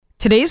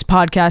Today's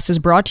podcast is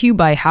brought to you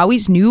by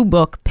Howie's new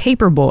book,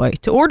 Paperboy.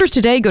 To order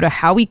today, go to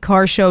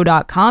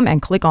howiecarshow.com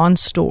and click on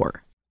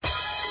store.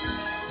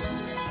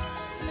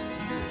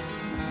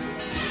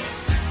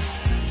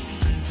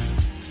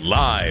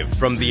 Live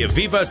from the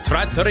Aviva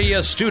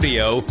Trattoria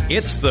studio,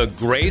 it's the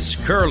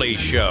Grace Curley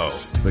Show.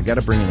 They got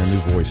to bring in a new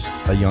voice,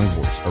 a young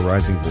voice, a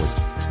rising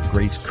voice.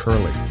 Grace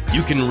Curley.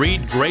 You can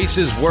read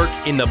Grace's work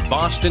in the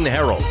Boston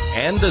Herald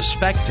and the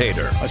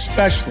Spectator.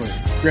 Especially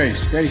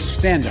Grace,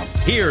 stand up.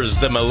 Here's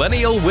the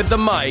millennial with the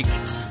mic,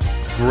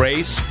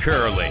 Grace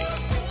Curley.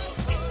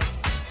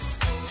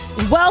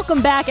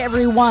 Welcome back,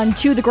 everyone,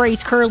 to the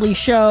Grace Curley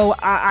Show.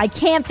 I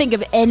can't think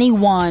of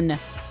anyone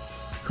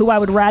who I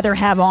would rather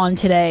have on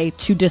today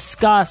to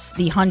discuss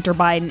the Hunter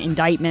Biden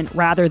indictment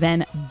rather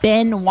than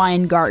Ben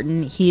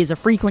Weingarten. He is a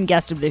frequent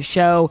guest of this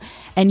show,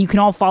 and you can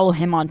all follow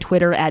him on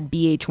Twitter at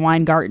BH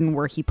Weingarten,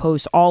 where he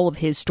posts all of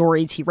his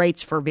stories. He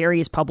writes for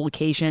various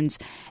publications,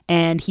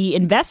 and he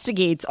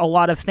investigates a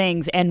lot of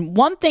things. And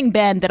one thing,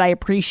 Ben, that I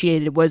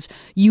appreciated was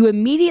you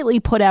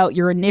immediately put out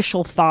your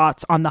initial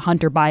thoughts on the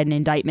Hunter Biden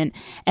indictment,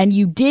 and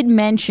you did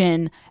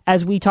mention,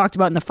 as we talked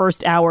about in the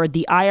first hour,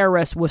 the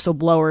IRS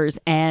whistleblowers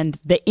and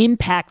the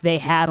impact they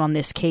had on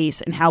this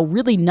case and how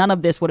really none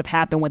of this would have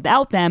happened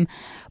without them.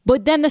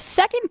 But then the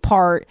second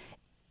part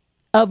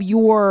of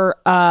your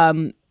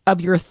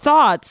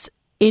thoughts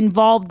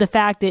involved the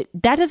fact that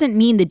that doesn't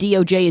mean the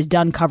DOJ is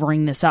done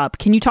covering this up.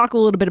 Can you talk a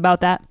little bit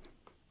about that?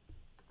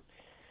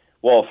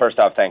 Well, first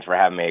off, thanks for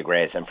having me,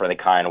 Grace, and for the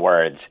kind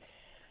words.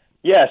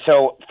 Yeah,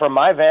 so from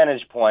my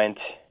vantage point,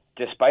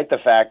 despite the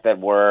fact that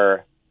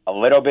we're a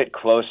little bit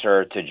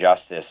closer to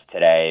justice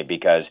today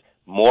because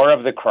more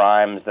of the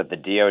crimes that the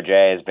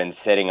DOJ has been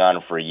sitting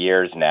on for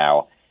years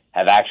now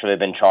have actually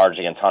been charged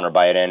against Hunter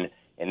Biden.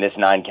 In this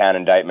 9-count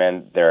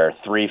indictment, there are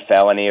 3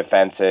 felony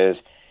offenses.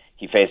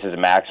 He faces a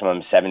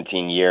maximum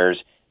 17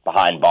 years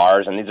behind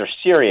bars, and these are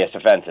serious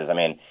offenses. I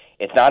mean,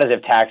 it's not as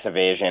if tax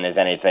evasion is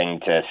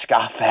anything to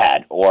scoff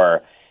at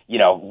or,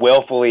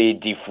 willfully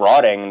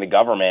defrauding the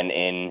government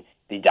in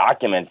the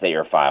documents that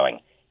you're filing.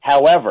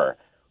 However,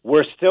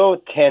 we're still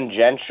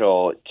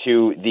tangential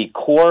to the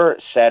core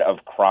set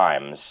of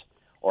crimes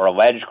or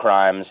alleged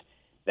crimes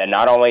that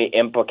not only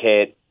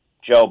implicate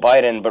Joe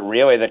Biden, but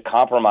really that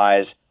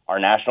compromise our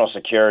national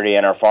security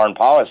and our foreign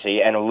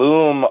policy and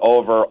loom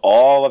over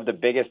all of the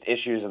biggest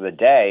issues of the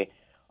day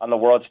on the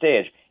world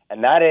stage.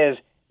 And that is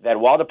that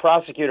while the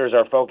prosecutors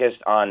are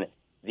focused on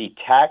the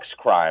tax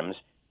crimes,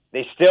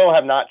 they still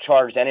have not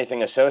charged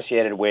anything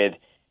associated with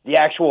the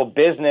actual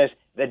business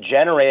that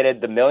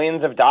generated the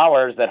millions of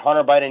dollars that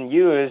Hunter Biden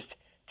used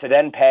to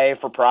then pay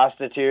for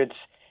prostitutes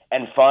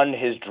and fund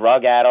his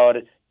drug-addled,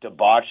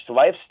 debauched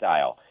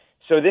lifestyle.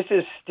 So this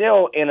is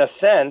still, in a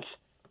sense,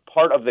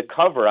 part of the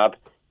cover-up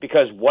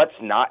because what's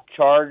not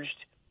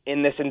charged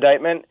in this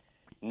indictment?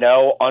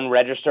 No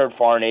Unregistered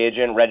Foreign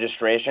Agent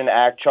Registration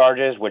Act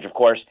charges, which, of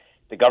course,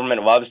 the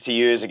government loves to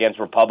use against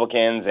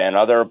Republicans and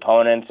other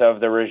opponents of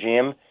the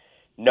regime.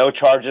 No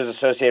charges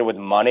associated with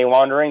money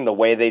laundering, the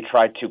way they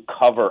tried to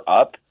cover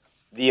up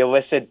the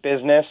illicit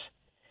business,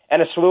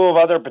 and a slew of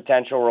other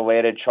potential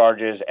related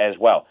charges as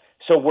well.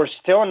 So we're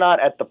still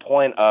not at the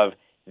point of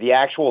the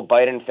actual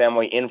Biden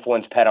family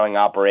influence peddling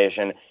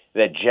operation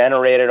that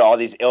generated all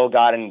these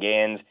ill-gotten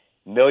gains,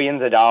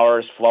 millions of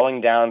dollars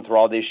flowing down through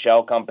all these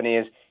shell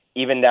companies,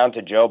 even down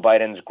to Joe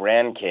Biden's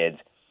grandkids.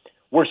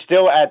 We're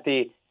still at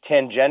the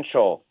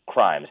tangential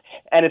crimes.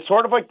 And it's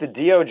sort of like the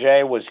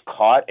DOJ was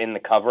caught in the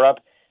cover-up.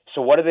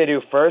 So what do they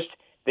do first?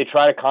 They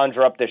try to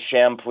conjure up this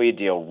sham plea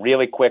deal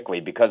really quickly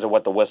because of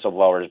what the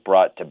whistleblowers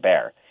brought to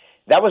bear.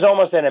 That was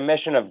almost an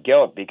admission of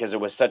guilt because it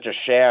was such a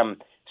sham,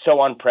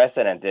 so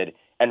unprecedented,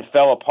 and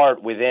fell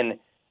apart within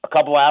a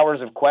couple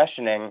hours of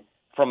questioning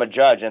from a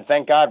judge. And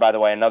thank God, by the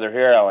way, another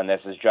hero in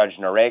this is Judge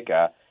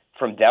Nareka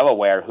from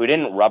Delaware, who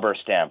didn't rubber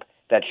stamp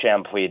that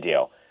sham plea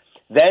deal.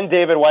 Then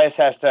David Weiss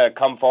has to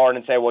come forward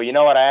and say, well, you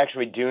know what, I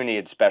actually do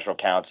need special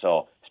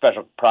counsel,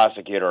 special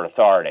prosecutor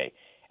authority.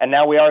 And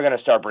now we are going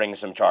to start bringing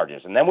some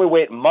charges. And then we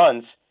wait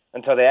months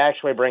until they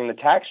actually bring the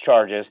tax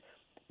charges.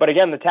 But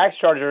again, the tax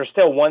charges are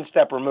still one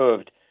step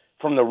removed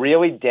from the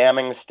really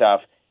damning stuff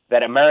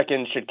that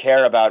Americans should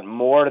care about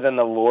more than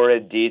the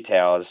lurid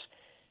details,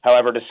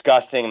 however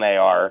disgusting they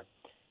are,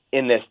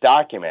 in this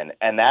document.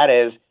 And that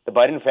is the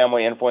Biden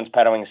family influence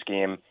peddling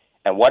scheme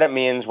and what it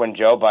means when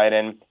Joe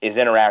Biden is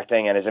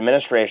interacting and his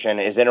administration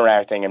is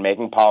interacting and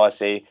making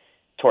policy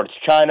towards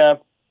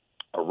China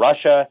or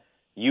Russia,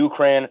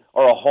 Ukraine,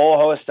 or a whole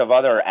host of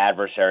other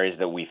adversaries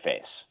that we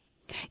face.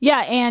 Yeah,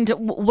 and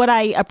what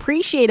I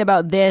appreciate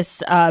about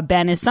this,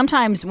 Ben, is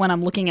sometimes when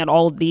I'm looking at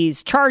all of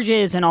these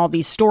charges and all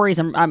these stories,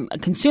 I'm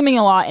consuming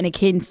a lot and it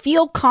can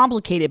feel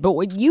complicated. But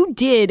what you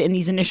did in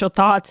these initial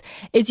thoughts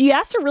is you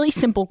asked a really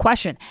simple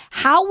question.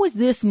 How was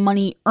this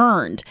money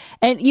earned?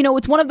 And,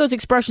 it's one of those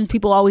expressions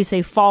people always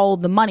say, follow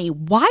the money.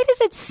 Why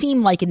does it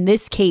seem like in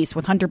this case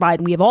with Hunter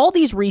Biden, we have all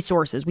these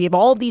resources, we have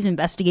all of these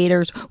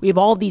investigators, we have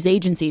all of these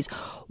agencies.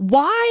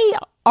 Why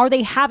are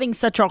they having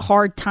such a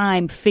hard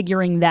time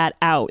figuring that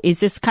out? Is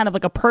this kind of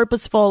like a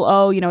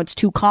purposeful, it's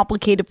too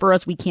complicated for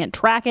us, we can't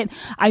track it?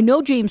 I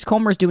know James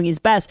Comer's doing his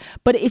best,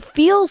 but it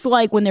feels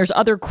like when there's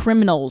other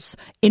criminals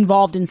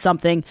involved in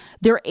something,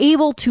 they're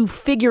able to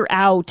figure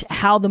out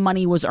how the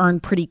money was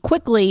earned pretty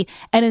quickly.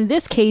 And in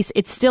this case,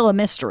 it's still a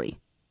mystery.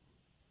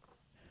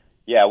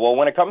 Yeah, well,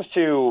 when it comes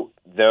to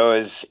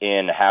those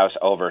in House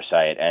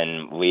oversight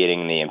and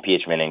leading the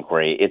impeachment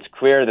inquiry, it's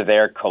clear that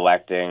they're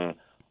collecting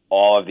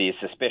all of these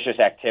suspicious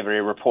activity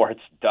reports,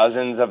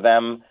 dozens of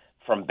them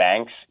from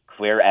banks,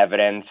 clear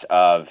evidence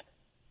of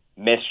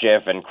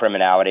mischief and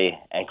criminality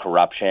and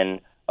corruption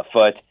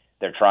afoot.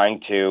 They're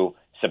trying to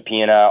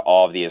subpoena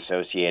all of the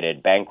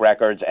associated bank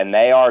records, and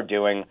they are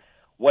doing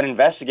what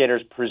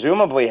investigators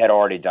presumably had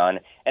already done,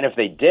 and if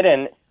they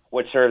didn't,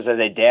 what serves as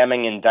a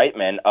damning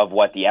indictment of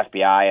what the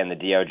FBI and the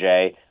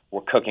DOJ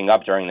were cooking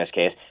up during this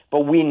case.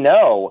 But we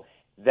know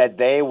that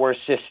they were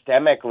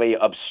systemically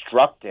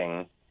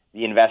obstructing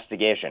the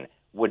investigation,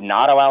 would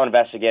not allow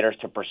investigators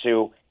to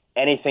pursue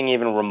anything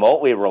even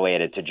remotely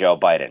related to Joe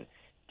Biden,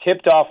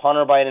 tipped off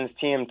Hunter Biden's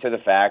team to the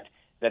fact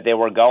that they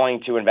were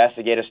going to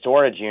investigate a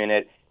storage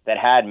unit that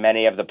had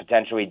many of the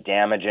potentially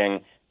damaging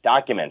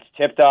documents,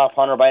 tipped off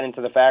Hunter Biden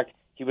to the fact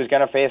he was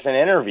going to face an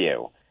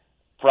interview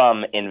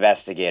from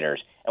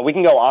investigators. And we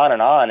can go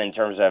on in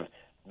terms of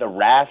the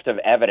raft of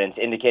evidence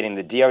indicating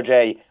the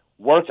DOJ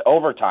worked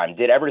overtime,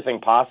 did everything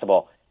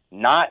possible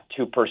not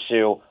to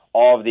pursue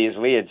all of these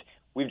leads.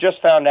 We've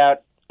just found out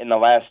in the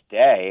last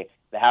day,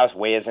 the House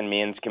Ways and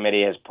Means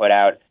Committee has put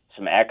out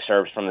some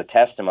excerpts from the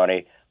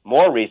testimony,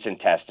 more recent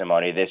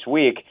testimony this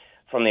week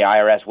from the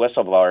IRS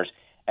whistleblowers.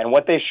 And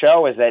what they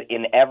show is that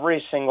in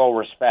every single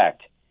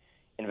respect,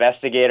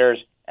 investigators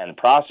and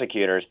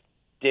prosecutors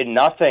did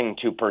nothing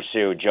to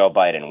pursue Joe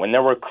Biden when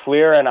there were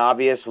clear and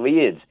obvious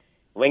leads,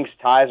 links,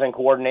 ties, and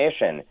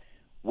coordination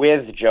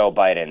with Joe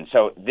Biden.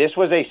 So this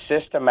was a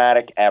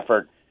systematic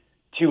effort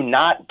to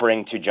not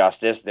bring to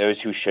justice those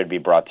who should be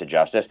brought to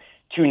justice,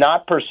 to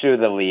not pursue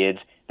the leads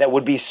that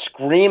would be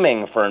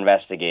screaming for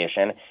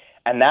investigation.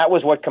 And that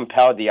was what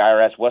compelled the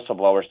IRS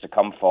whistleblowers to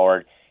come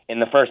forward in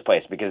the first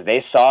place, because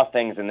they saw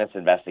things in this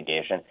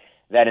investigation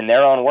that, in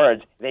their own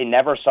words, they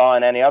never saw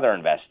in any other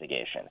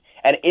investigation.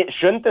 And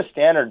shouldn't the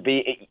standard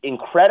be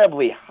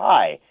incredibly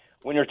high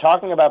when you're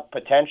talking about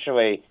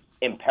potentially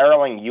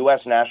imperiling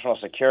U.S. national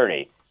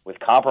security with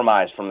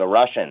compromise from the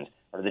Russians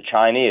or the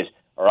Chinese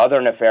or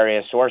other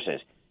nefarious sources?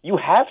 You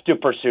have to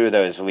pursue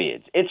those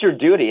leads. It's your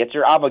duty. It's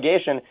your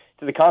obligation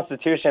to the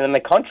Constitution and the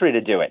country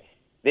to do it.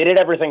 They did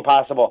everything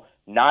possible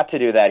not to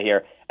do that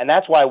here. And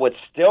that's why what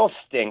still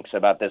stinks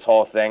about this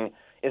whole thing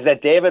is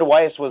that David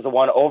Weiss was the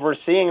one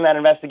overseeing that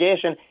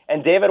investigation,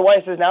 and David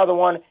Weiss is now the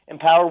one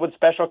empowered with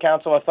special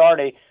counsel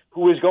authority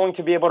who is going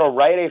to be able to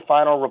write a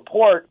final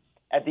report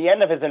at the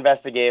end of his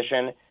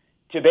investigation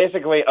to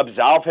basically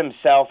absolve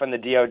himself and the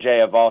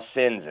DOJ of all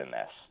sins in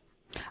this.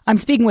 I'm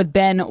speaking with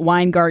Ben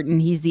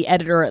Weingarten. He's the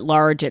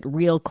editor-at-large at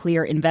Real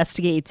Clear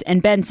Investigates.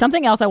 And Ben,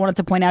 something else I wanted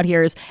to point out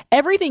here is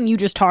everything you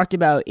just talked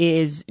about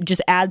is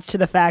just adds to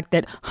the fact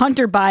that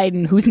Hunter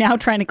Biden, who's now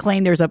trying to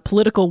claim there's a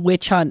political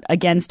witch hunt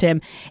against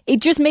him,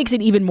 it just makes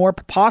it even more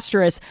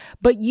preposterous.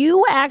 But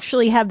you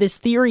actually have this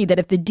theory that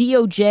if the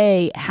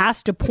DOJ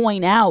has to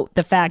point out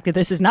the fact that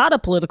this is not a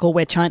political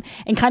witch hunt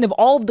and kind of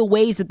all of the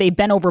ways that they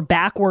bent over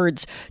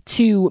backwards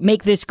to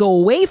make this go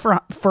away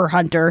for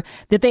Hunter,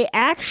 that they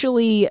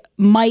actually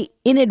might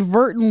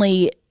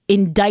inadvertently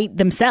indict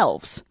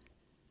themselves.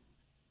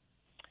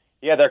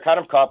 Yeah, they're kind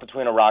of caught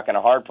between a rock and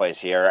a hard place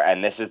here,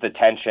 and this is the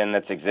tension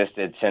that's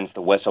existed since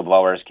the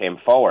whistleblowers came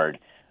forward,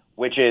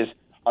 which is,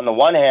 on the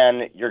one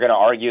hand, you're going to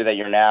argue that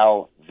you're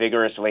now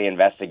vigorously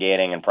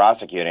investigating and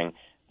prosecuting,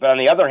 but on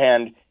the other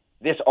hand,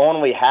 this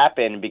only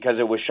happened because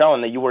it was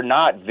shown that you were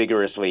not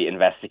vigorously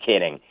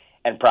investigating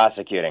and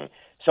prosecuting.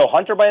 So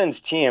Hunter Biden's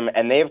team,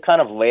 and they've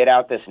kind of laid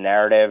out this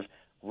narrative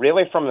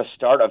really from the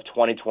start of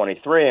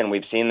 2023, and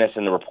we've seen this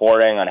in the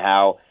reporting on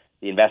how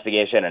the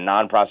investigation and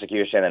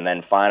non-prosecution and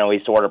then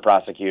finally sort of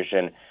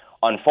prosecution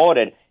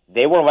unfolded.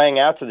 They were laying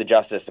out to the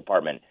Justice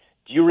Department,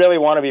 do you really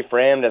want to be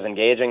framed as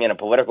engaging in a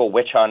political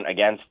witch hunt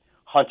against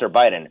Hunter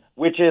Biden,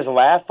 which is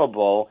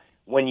laughable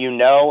when you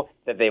know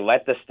that they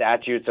let the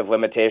statutes of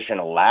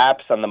limitation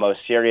lapse on the most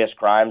serious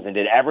crimes and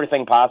did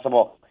everything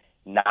possible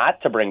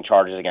not to bring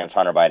charges against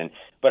Hunter Biden.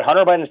 But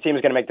Hunter Biden's team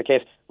is going to make the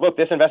case, look,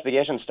 this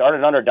investigation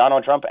started under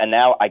Donald Trump, and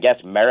now, I guess,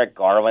 Merrick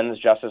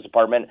Garland's Justice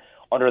Department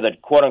under the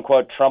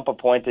quote-unquote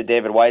Trump-appointed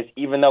David Weiss,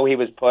 even though he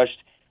was pushed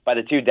by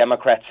the two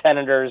Democrat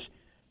senators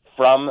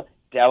from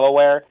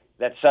Delaware,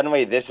 that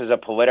suddenly this is a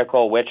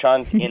political witch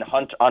hunt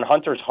on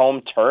Hunter's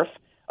home turf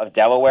of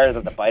Delaware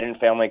that the Biden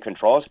family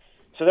controls.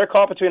 So they're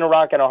caught between a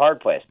rock and a hard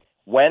place.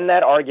 When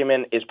that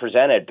argument is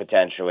presented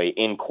potentially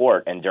in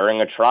court and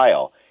during a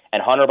trial,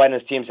 and Hunter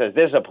Biden's team says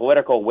this is a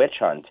political witch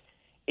hunt,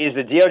 is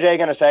the DOJ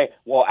going to say,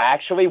 well,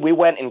 actually, we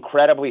went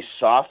incredibly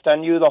soft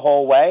on you the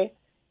whole way?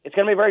 It's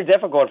going to be very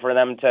difficult for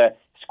them to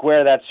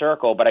square that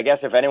circle, but I guess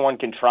if anyone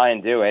can try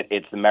and do it,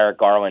 it's the Merrick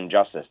Garland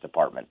Justice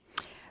Department.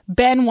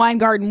 Ben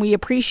Weingarten, we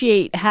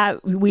appreciate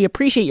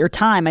your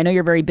time. I know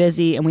you're very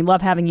busy, and we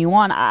love having you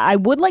on. I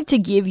would like to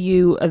give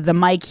you the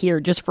mic here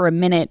just for a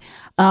minute.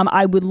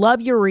 I would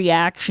love your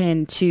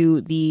reaction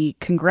to the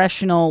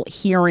congressional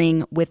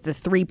hearing with the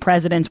three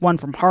presidents, one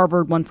from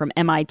Harvard, one from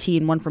MIT,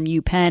 and one from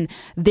UPenn.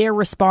 Their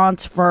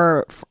response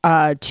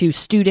to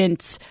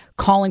students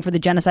calling for the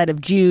genocide of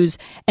Jews,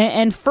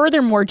 and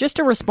furthermore, just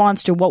a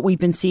response to what we've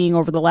been seeing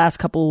over the last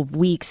couple of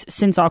weeks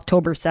since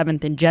October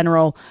 7th in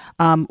general.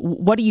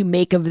 What do you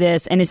make of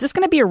this? And is this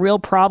going to be a real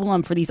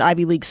problem for these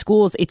Ivy League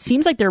schools? It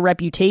seems like their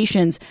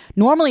reputations,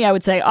 normally I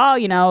would say,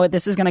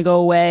 this is going to go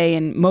away,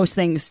 and most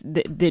things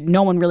that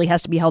no one really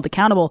has to be held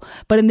accountable.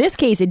 But in this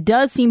case, it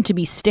does seem to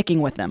be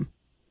sticking with them.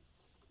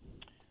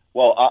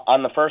 Well,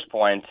 on the first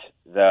point,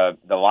 the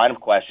line of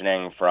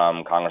questioning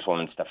from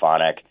Congresswoman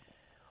Stefanik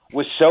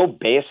was so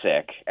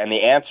basic, and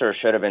the answer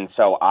should have been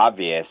so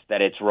obvious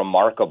that it's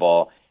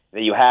remarkable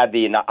that you had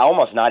the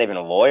almost not even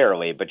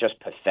lawyerly, but just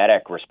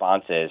pathetic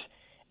responses,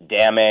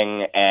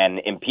 damning and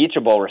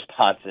impeachable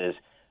responses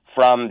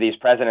from these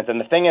presidents.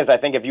 And the thing is, I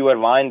think if you had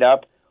lined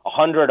up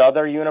 100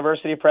 other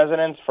university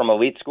presidents from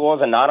elite schools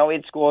and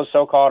non-elite schools,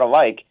 so-called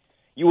alike,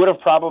 you would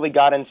have probably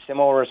gotten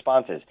similar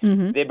responses.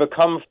 Mm-hmm. They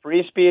become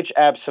free speech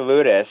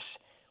absolutists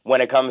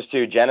when it comes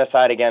to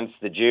genocide against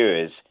the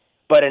Jews.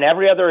 But in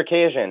every other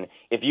occasion,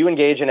 if you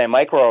engage in a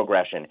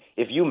microaggression,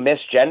 if you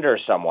misgender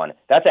someone,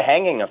 that's a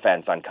hanging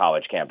offense on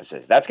college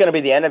campuses. That's going to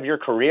be the end of your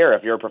career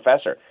if you're a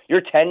professor.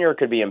 Your tenure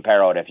could be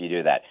imperiled if you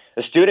do that.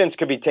 The students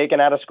could be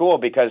taken out of school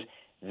because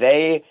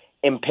they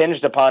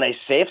impinged upon a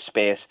safe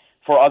space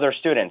for other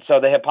students. So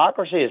the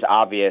hypocrisy is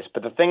obvious,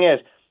 but the thing is,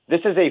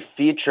 this is a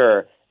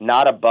feature,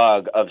 not a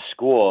bug, of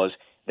schools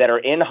that are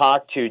in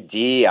hoc to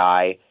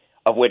DEI,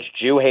 of which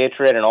Jew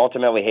hatred and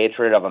ultimately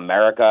hatred of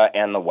America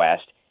and the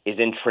West is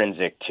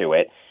intrinsic to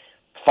it.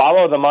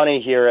 Follow the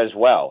money here as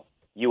well.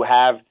 You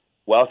have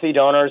wealthy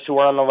donors who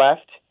are on the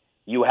left.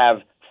 You have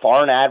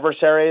foreign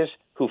adversaries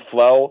who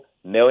flow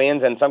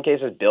millions, in some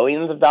cases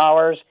billions of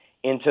dollars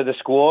into the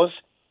schools.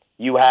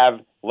 You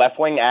have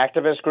left-wing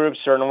activist groups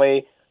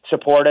certainly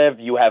supportive.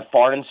 You have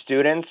foreign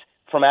students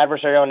from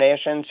adversarial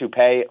nations who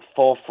pay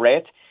full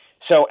freight.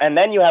 So, and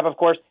then you have, of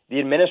course, the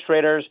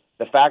administrators,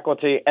 the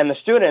faculty, and the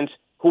students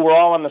who were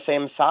all on the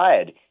same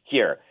side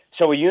here.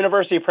 So a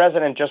university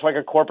president, just like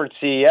a corporate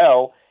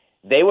CEO,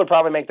 they would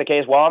probably make the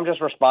case, well, I'm just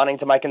responding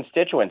to my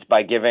constituents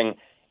by giving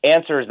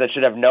answers that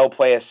should have no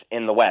place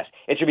in the West.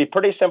 It should be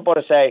pretty simple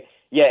to say,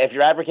 yeah, if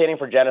you're advocating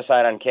for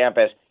genocide on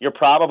campus, you're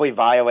probably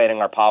violating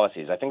our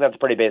policies. I think that's a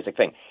pretty basic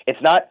thing.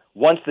 It's not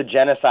once the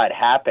genocide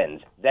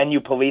happens, then you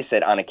police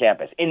it on a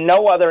campus. In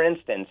no other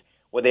instance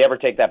would they ever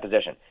take that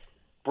position.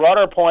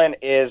 Broader point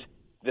is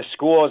the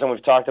schools, and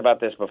we've talked about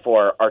this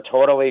before, are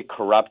totally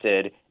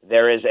corrupted.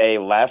 There is a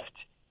left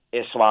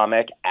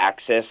Islamic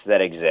axis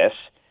that exists.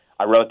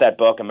 I wrote that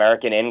book,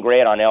 American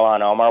Ingrate, on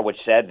Ilhan Omar, which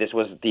said this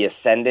was the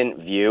ascendant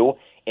view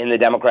in the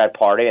Democrat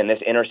Party, and this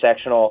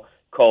intersectional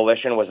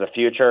coalition was the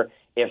future,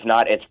 if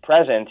not its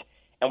present.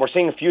 And we're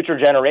seeing future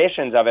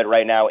generations of it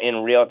right now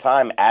in real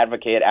time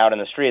advocate out in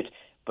the streets.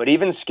 But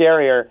even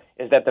scarier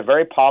is that the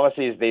very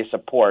policies they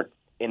support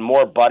in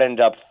more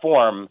buttoned-up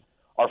form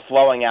are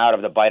flowing out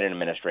of the Biden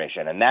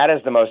administration. And that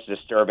is the most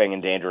disturbing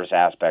and dangerous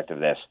aspect of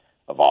this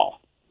of all.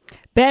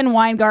 Ben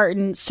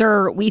Weingarten,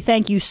 sir, we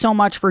thank you so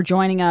much for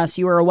joining us.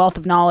 You are a wealth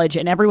of knowledge,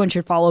 and everyone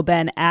should follow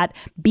Ben at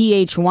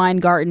BH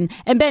Weingarten.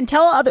 And Ben,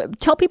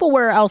 tell people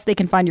where else they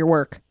can find your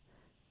work.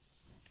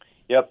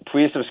 Yep.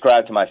 Please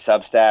subscribe to my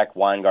Substack,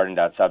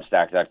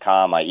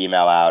 weingarten.substack.com. I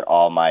email out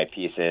all my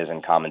pieces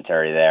and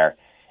commentary there.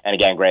 And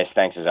again, Grace,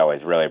 thanks as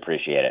always. Really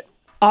appreciate it.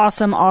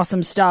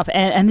 Awesome stuff.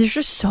 And there's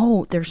just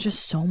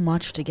so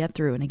much to get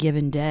through in a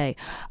given day.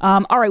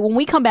 All right, when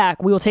we come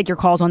back, we will take your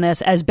calls on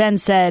this. As Ben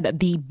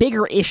said, the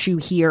bigger issue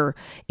here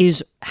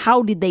is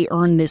how did they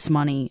earn this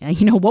money?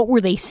 What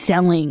were they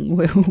selling?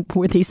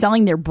 Were they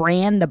selling their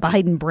brand, the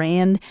Biden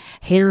brand,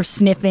 hair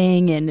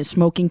sniffing and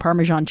smoking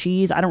Parmesan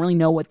cheese? I don't really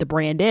know what the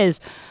brand is,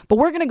 but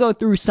we're going to go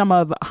through some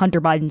of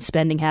Hunter Biden's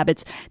spending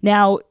habits.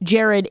 Now,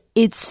 Jared,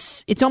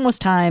 it's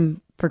almost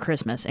time for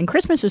Christmas. And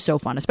Christmas is so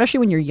fun, especially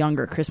when you're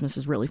younger. Christmas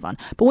is really fun.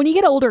 But when you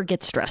get older, it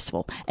gets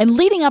stressful. And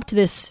leading up to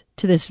this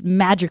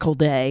magical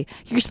day,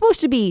 you're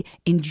supposed to be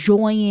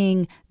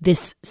enjoying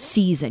this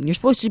season. You're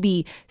supposed to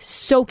be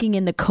soaking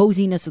in the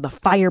coziness of the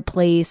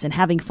fireplace and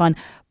having fun.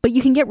 But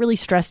you can get really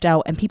stressed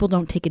out, and people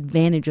don't take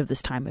advantage of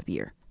this time of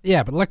year.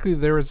 Yeah, but luckily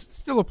there is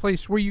still a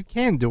place where you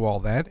can do all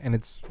that, and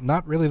it's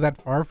not really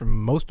that far from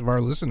most of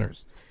our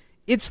listeners.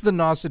 It's the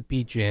Nauset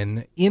Beach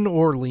Inn in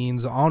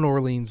Orleans, on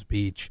Orleans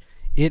Beach.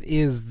 It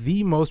is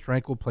the most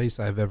tranquil place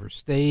I've ever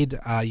stayed.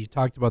 You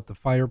talked about the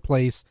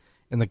fireplace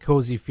and the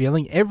cozy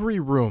feeling. Every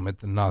room at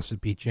the Nauset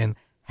Beach Inn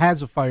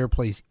has a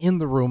fireplace in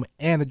the room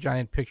and a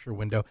giant picture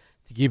window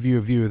to give you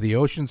a view of the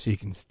ocean so you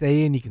can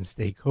stay in, you can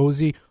stay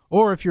cozy.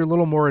 Or if you're a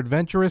little more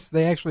adventurous,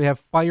 they actually have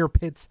fire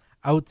pits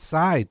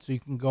outside. So you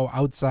can go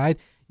outside,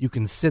 you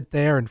can sit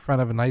there in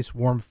front of a nice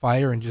warm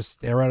fire and just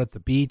stare out at the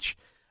beach.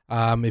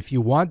 If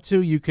you want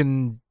to, you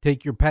can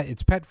take your pet.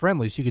 It's pet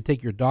friendly, so you can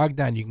take your dog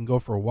down. You can go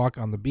for a walk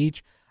on the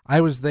beach. I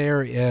was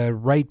there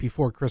right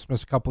before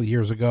Christmas a couple of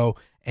years ago,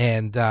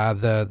 and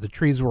the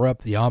trees were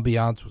up. The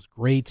ambiance was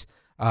great.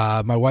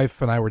 My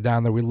wife and I were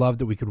down there. We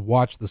loved it. We could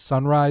watch the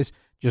sunrise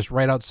just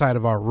right outside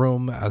of our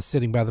room,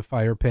 sitting by the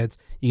fire pits.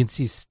 You can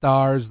see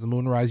stars, the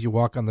moonrise. You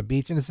walk on the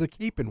beach, and it's the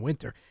Cape in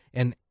winter.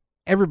 And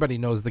everybody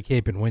knows the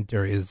Cape in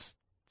winter is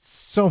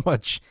so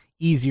much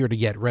easier to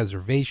get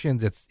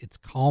reservations. It's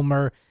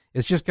calmer.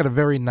 It's just got a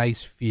very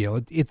nice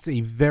feel. It's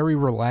a very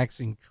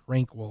relaxing,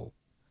 tranquil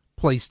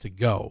place to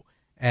go.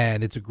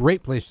 And it's a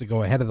great place to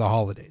go ahead of the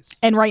holidays.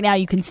 And right now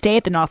you can stay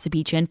at the Nauset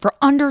Beach Inn for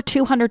under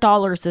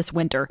 $200 this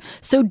winter.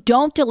 So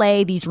don't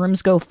delay. These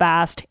rooms go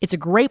fast. It's a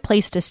great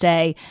place to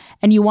stay.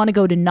 And you want to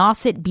go to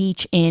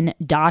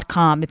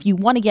nausetbeachin.com. If you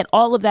want to get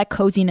all of that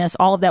coziness,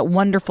 all of that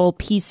wonderful,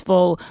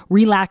 peaceful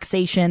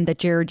relaxation that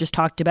Jared just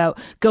talked about,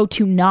 go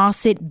to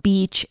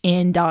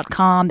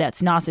nausetbeachin.com.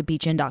 That's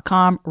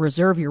nausetbeachin.com.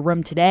 Reserve your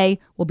room today.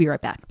 We'll be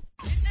right back.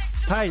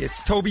 Hi,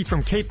 it's Toby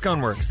from Cape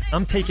Gunworks.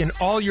 I'm taking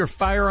all your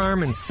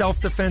firearm and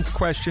self-defense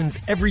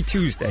questions every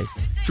Tuesday.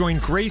 Join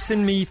Grace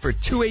and me for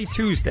 2A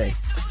Tuesday,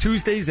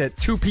 Tuesdays at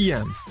 2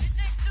 p.m.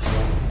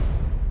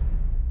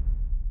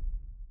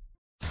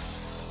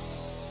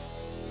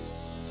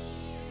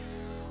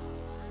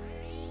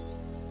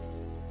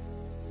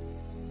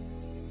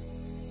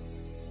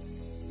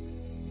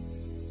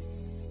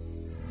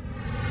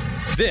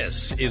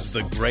 This is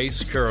the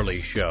Grace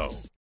Curley Show.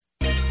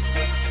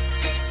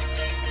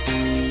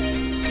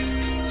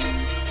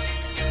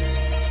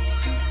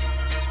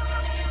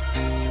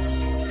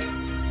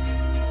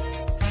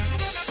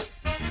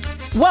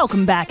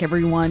 Welcome back,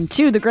 everyone,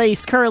 to the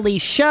Grace Curley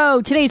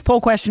Show. Today's poll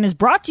question is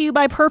brought to you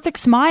by Perfect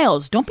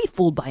Smiles. Don't be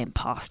fooled by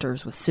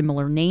imposters with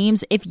similar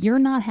names. If you're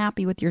not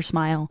happy with your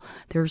smile,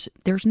 there's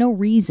no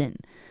reason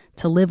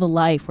to live a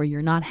life where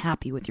you're not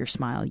happy with your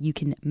smile. You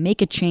can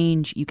make a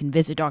change. You can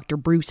visit Dr.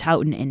 Bruce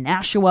Houghton in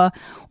Nashua,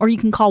 or you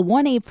can call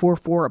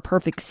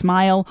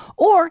 1-844-A-PERFECT-SMILE,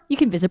 or you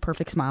can visit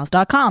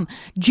perfectsmiles.com.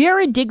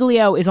 Jared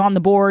Diglio is on the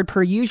board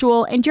per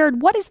usual. And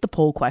Jared, what is the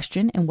poll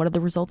question and what are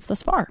the results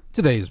thus far?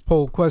 Today's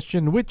poll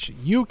question, which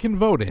you can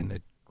vote in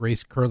at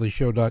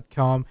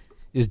gracecurleyshow.com,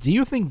 is do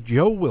you think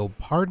Joe will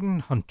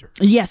pardon Hunter?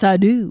 Yes, I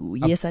do.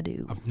 Yes, I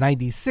do.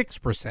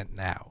 96%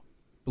 now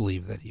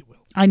believe that he will.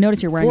 I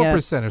notice you're wearing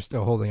 4% are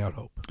still holding out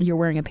hope. You're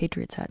wearing a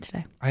Patriots hat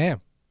today. I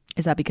am.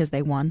 Is that because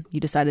they won? You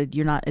decided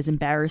you're not as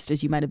embarrassed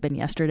as you might have been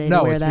yesterday no,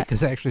 to wear it's that?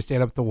 because I actually stayed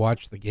up to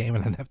watch the game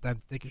and I didn't have time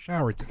to take a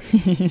shower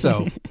today.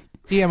 So,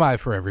 TMI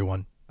for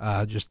everyone.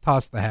 Just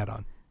toss the hat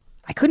on.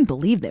 I couldn't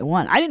believe they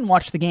won. I didn't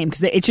watch the game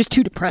because it's just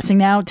too depressing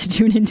now to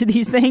tune into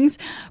these things.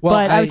 Well,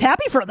 but I was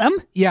happy for them.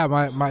 Yeah,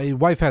 my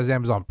wife has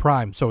Amazon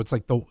Prime, so it's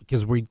like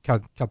because we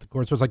cut the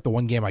cord, so it's like the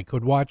one game I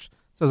could watch.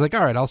 So I was like,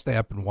 all right, I'll stay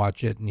up and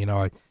watch it, and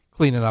I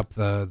cleaning up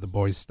the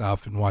boys'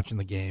 stuff and watching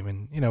the game,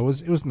 and it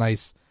was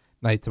nice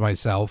night to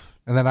myself.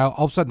 And then all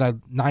of a sudden, at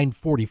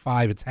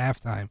 9:45, it's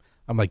halftime.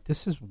 I'm like,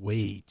 this is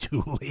way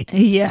too late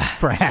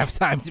for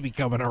halftime to be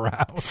coming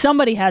around.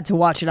 Somebody had to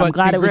watch it. I'm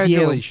glad it was you.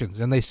 Congratulations.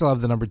 And they still have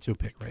the number 2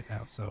 pick right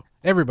now. So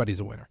everybody's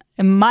a winner.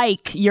 And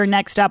Mike, you're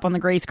next up on the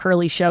Grace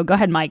Curley Show. Go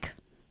ahead, Mike.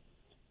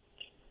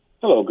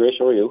 Hello, Grace.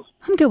 How are you?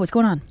 I'm good. What's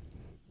going on?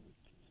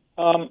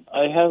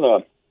 I have a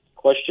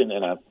question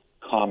and a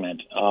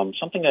comment.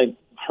 Something I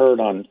heard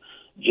on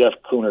Jeff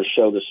Cooner's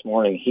show this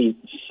morning. He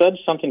said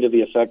something to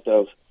the effect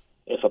of,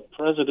 if a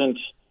president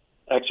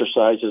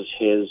exercises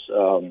his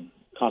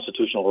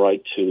constitutional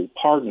right to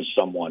pardon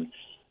someone,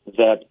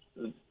 that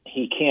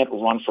he can't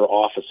run for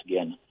office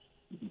again.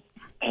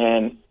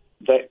 And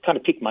that kind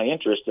of piqued my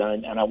interest,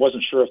 and I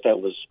wasn't sure if that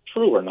was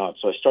true or not.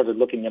 So I started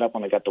looking it up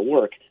when I got to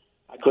work.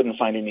 I couldn't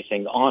find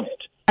anything on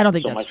it. I don't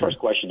think that's true. So my first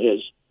question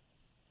is,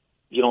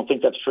 you don't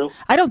think that's true?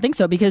 I don't think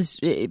so, because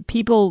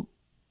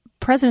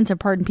presidents have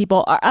pardoned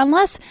people,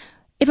 unless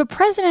if a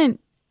president,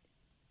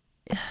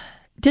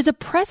 does a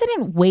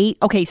president wait?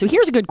 Okay, so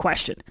here's a good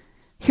question.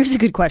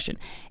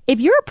 If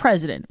you're a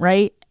president,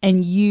 right,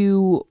 and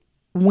you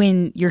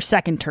win your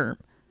second term,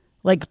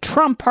 like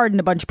Trump pardoned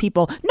a bunch of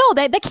people. No,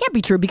 that can't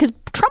be true, because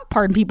Trump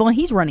pardoned people and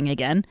he's running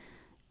again.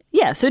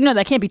 Yeah, so no,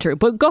 that can't be true.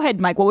 But go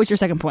ahead, Mike. What was your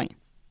second point?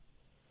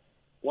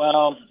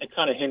 Well, it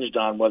kind of hinged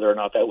on whether or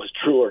not that was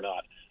true or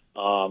not.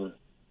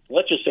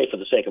 Let's just say, for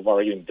the sake of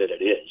arguing, that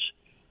it is.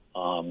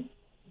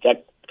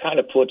 That kind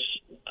of puts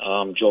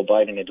Joe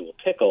Biden into a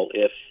pickle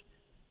if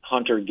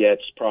Hunter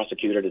gets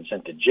prosecuted and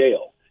sent to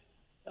jail.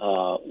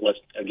 Let's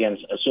again,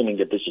 assuming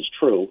that this is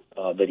true,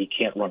 that he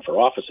can't run for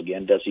office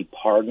again, does he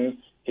pardon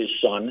his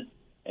son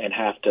and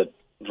have to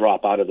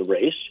drop out of the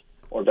race,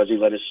 or does he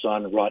let his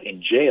son rot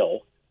in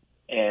jail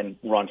and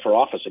run for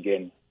office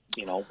again,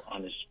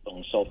 on his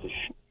own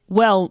selfish?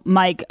 Well,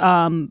 Mike,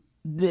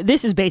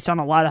 this is based on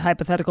a lot of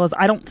hypotheticals.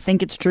 I don't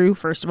think it's true,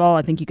 first of all.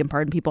 I think you can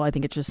pardon people. I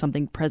think it's just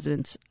something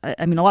presidents,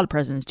 a lot of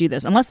presidents do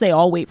this, unless they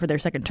all wait for their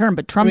second term.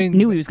 But Trump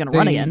knew he was going to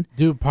run again.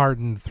 They do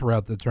pardon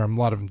throughout the term.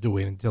 A lot of them do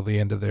wait until the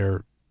end of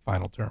their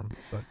final term.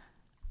 But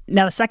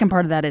now the second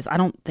part of that is I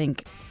don't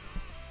think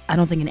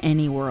in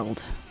any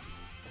world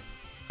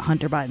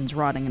Hunter Biden's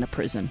rotting in a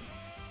prison.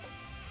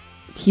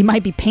 He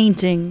might be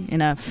painting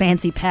in a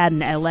fancy pad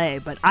in L.A.,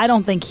 but I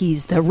don't think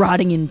he's the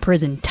rotting in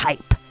prison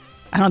type.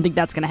 I don't think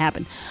that's going to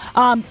happen.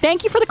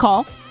 Thank you for the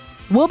call.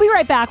 We'll be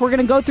right back. We're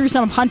going to go through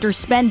some of Hunter's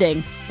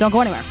spending. Don't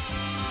go anywhere.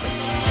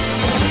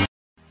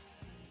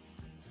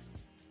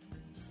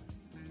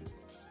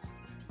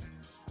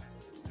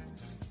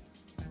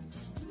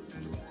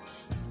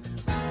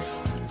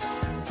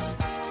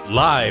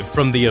 Live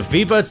from the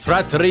Aviva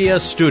Trattoria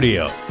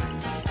studio.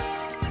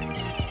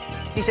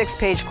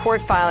 56-page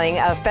court filing.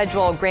 A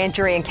federal grand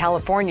jury in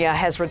California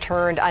has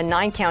returned a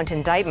 9-count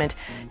indictment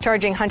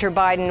charging Hunter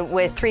Biden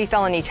with 3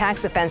 felony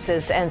tax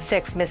offenses and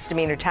 6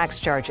 misdemeanor tax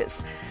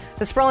charges.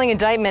 The sprawling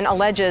indictment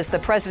alleges the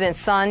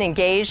president's son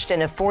engaged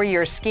in a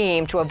 4-year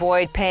scheme to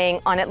avoid paying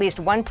on at least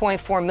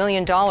 $1.4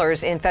 million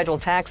in federal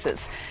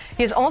taxes.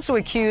 He is also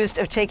accused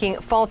of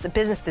taking false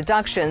business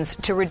deductions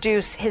to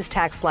reduce his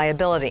tax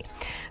liability.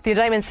 The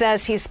indictment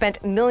says he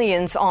spent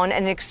millions on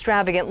an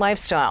extravagant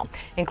lifestyle,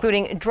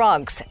 including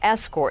drugs,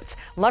 escorts,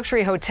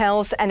 luxury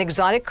hotels, and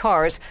exotic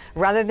cars,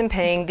 rather than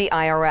paying the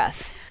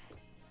IRS.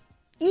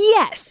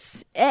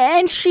 Yes,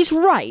 and she's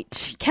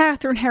right.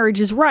 Catherine Herridge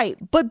is right.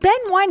 But Ben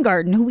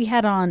Weingarten, who we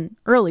had on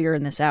earlier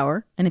in this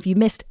hour, and if you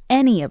missed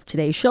any of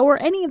today's show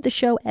or any of the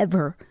show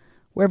ever,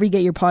 wherever you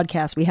get your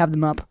podcasts, we have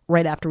them up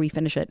right after we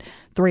finish at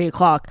 3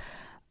 o'clock.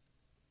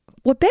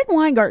 What Ben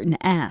Weingarten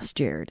asked,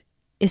 Jared,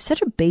 is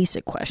such a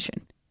basic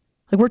question.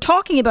 Like, we're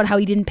talking about how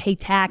he didn't pay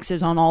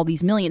taxes on all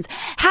these millions.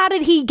 How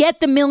did he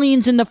get the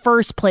millions in the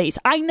first place?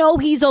 I know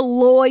he's a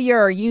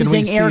lawyer,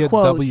 using air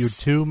quotes. Can we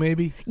see a W-2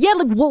 maybe? Yeah,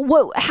 like,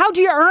 how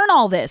do you earn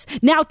all this?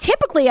 Now,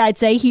 typically, I'd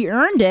say he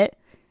earned it,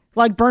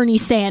 like Bernie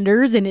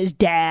Sanders and his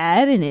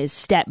dad and his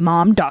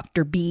stepmom,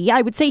 Dr. B.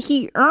 I would say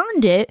he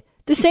earned it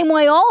the same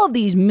way all of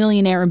these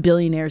millionaire and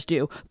billionaires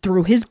do,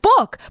 through his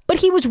book. But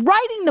he was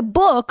writing the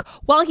book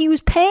while he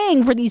was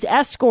paying for these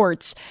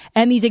escorts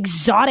and these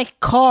exotic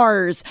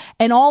cars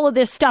and all of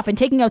this stuff and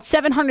taking out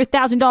 $700,000,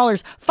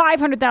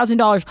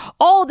 $500,000,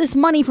 all this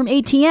money from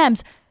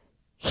ATMs.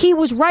 He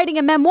was writing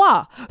a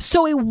memoir.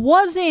 So it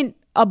wasn't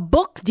a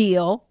book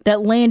deal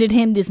that landed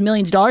him this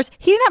millions of dollars.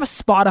 He didn't have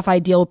a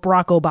Spotify deal with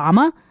Barack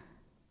Obama.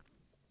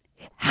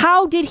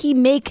 How did he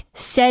make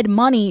said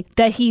money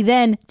that he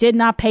then did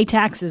not pay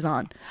taxes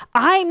on?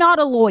 I'm not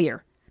a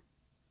lawyer.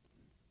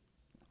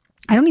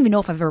 I don't even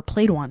know if I've ever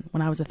played one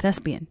when I was a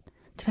thespian.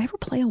 Did I ever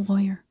play a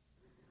lawyer?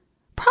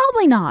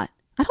 Probably not.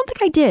 I don't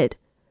think I did.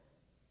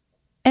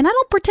 And I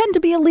don't pretend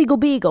to be a legal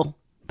beagle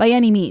by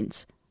any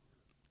means.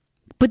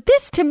 But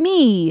this, to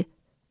me,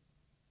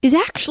 is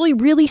actually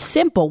really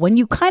simple. When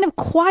you kind of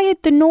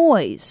quiet the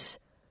noise,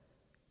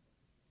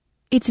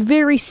 it's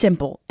very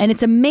simple. And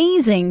it's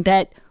amazing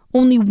that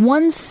only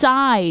one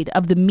side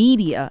of the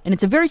media, and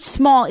it's a very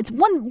small, it's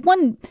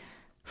one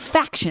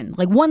faction,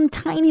 like one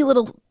tiny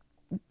little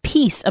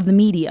piece of the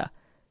media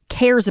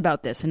cares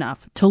about this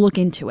enough to look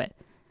into it.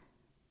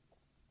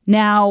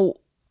 Now,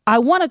 I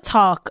want to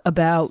talk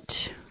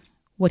about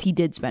what he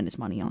did spend his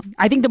money on.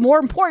 I think the more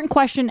important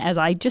question, as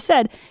I just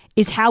said,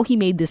 is how he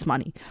made this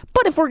money.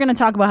 But if we're going to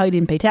talk about how he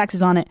didn't pay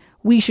taxes on it,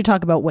 we should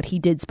talk about what he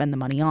did spend the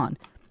money on.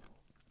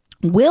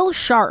 Will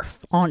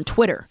Scharf on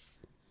Twitter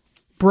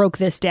broke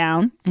this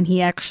down, and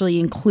he actually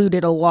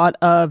included a lot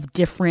of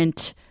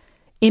different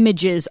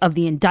images of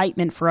the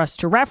indictment for us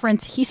to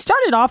reference. He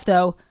started off,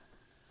 though,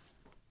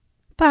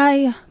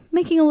 by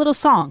making a little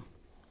song.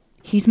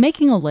 He's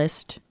making a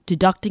list,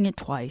 deducting it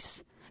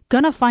twice,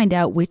 gonna find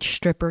out which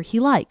stripper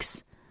he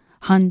likes.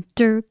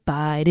 Hunter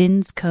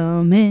Biden's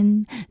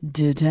coming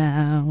to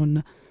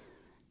town.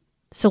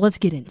 So let's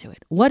get into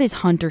it. What is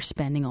Hunter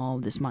spending all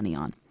of this money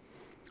on?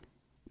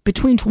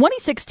 Between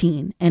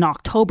 2016 and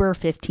October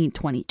 15,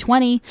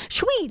 2020,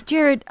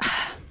 Jared...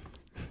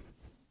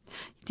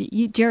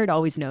 Jared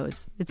always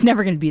knows. It's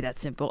never going to be that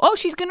simple. Oh,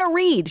 she's going to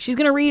read. She's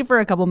going to read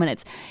for a couple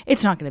minutes.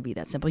 It's not going to be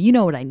that simple. You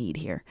know what I need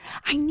here.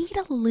 I need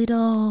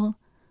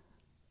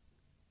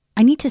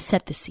to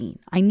set the scene.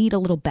 I need a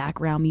little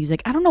background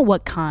music. I don't know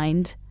what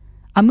kind.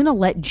 I'm going to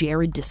let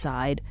Jared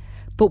decide.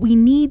 But we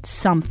need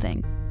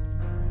something.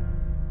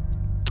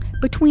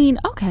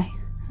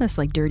 That's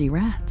like Dirty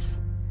Rats.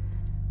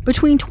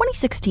 Between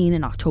 2016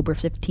 and October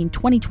 15,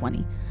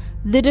 2020,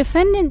 the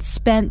defendant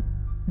spent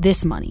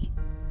this money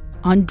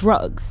on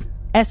drugs,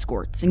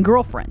 escorts, and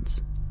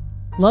girlfriends,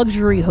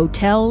 luxury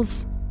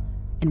hotels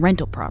and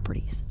rental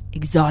properties,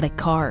 exotic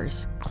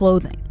cars,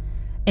 clothing,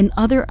 and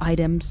other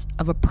items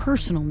of a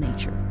personal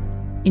nature.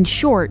 In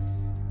short,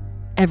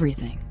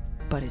 everything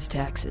but his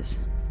taxes.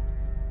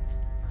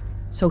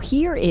 So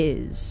here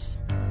is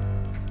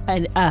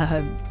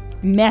a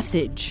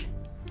message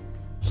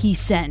he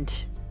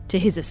sent to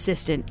his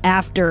assistant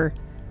after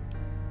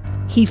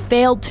he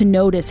failed to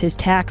notice his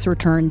tax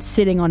return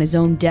sitting on his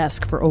own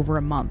desk for over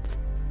a month.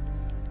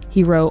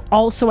 He wrote,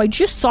 "Also, I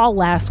just saw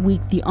last week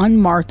the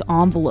unmarked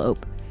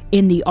envelope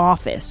in the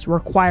office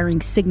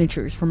requiring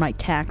signatures for my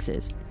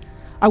taxes.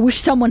 I wish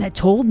someone had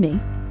told me,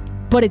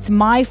 but it's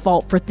my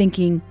fault for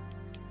thinking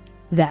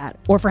that,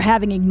 or for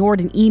having ignored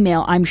an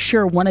email I'm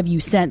sure one of you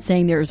sent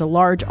saying there is a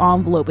large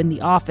envelope in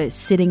the office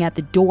sitting at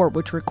the door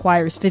which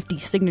requires 50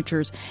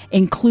 signatures,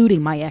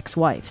 including my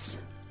ex-wife's.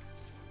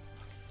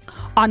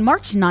 On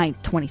March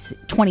 9th,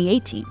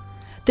 2018,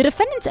 the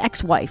defendant's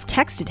ex-wife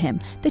texted him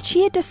that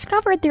she had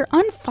discovered their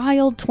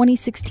unfiled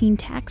 2016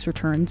 tax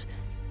returns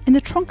in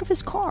the trunk of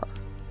his car.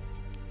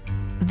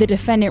 The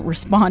defendant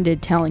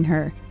responded telling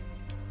her,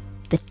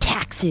 "The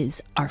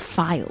taxes are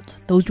filed.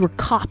 Those were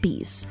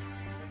copies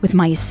with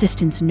my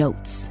assistant's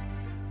notes."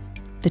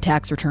 The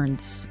tax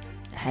returns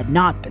had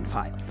not been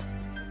filed.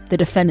 The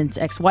defendant's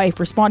ex-wife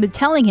responded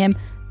telling him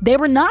they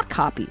were not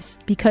copies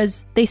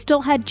because they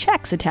still had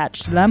checks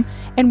attached to them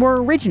and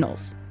were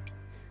originals.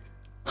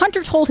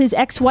 Hunter told his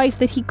ex-wife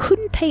that he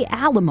couldn't pay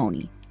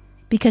alimony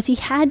because he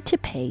had to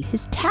pay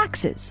his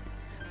taxes,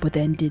 but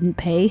then didn't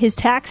pay his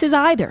taxes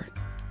either.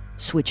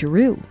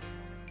 Switcheroo.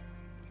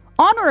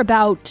 On or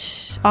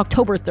about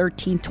October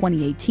 13,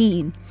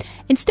 2018,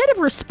 instead of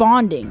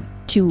responding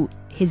to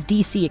his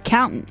DC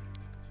accountant,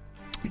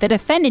 the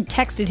defendant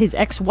texted his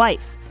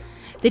ex-wife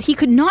that he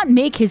could not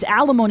make his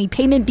alimony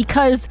payment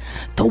because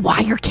the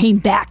wire came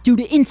back due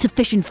to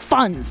insufficient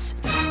funds.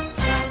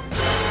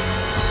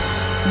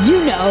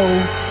 You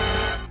know,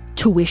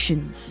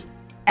 tuitions,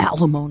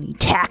 alimony,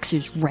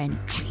 taxes, rent,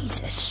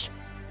 Jesus.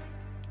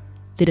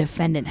 The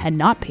defendant had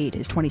not paid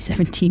his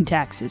 2017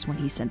 taxes when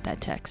he sent that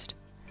text.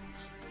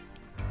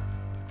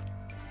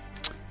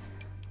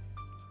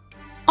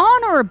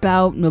 On or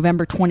about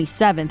November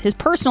 27th, his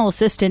personal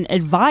assistant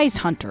advised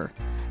Hunter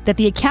that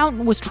the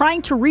accountant was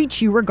trying to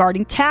reach you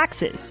regarding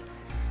taxes.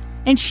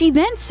 And she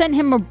then sent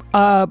him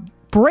a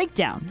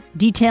breakdown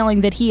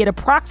detailing that he had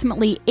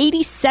approximately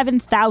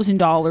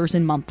 $87,000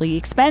 in monthly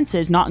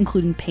expenses, not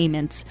including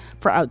payments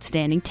for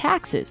outstanding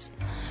taxes.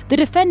 The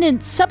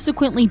defendant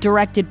subsequently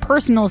directed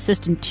personal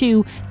assistant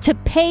 2 to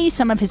pay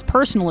some of his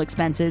personal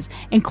expenses,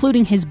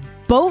 including his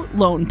boat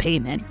loan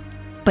payment,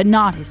 but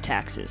not his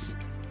taxes.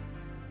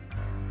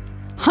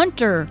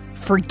 Hunter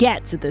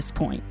forgets at this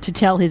point to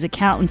tell his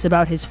accountants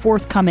about his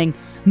forthcoming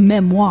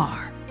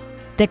memoir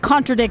that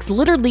contradicts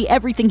literally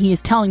everything he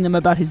is telling them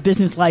about his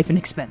business life and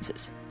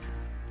expenses.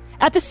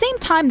 At the same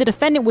time the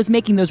defendant was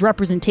making those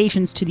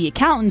representations to the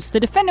accountants,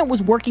 the defendant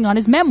was working on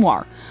his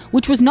memoir,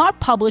 which was not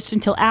published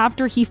until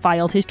after he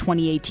filed his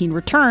 2018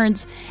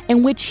 returns,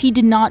 and which he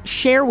did not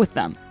share with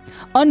them.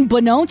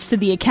 Unbeknownst to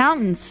the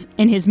accountants,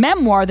 in his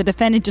memoir, the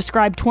defendant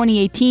described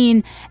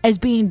 2018 as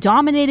being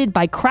dominated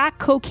by crack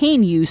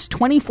cocaine use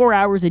 24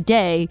 hours a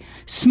day,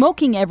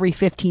 smoking every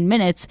 15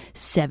 minutes,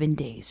 7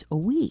 days a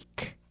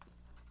week.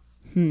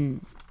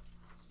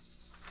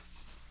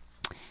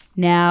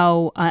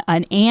 Now,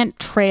 an ant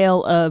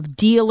trail of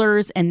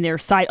dealers and their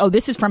side... Oh,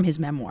 this is from his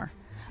memoir.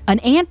 An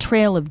ant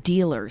trail of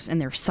dealers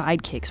and their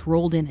sidekicks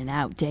rolled in and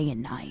out day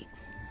and night.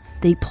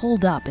 They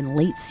pulled up in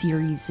late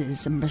series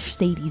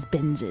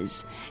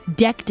Mercedes-Benzes,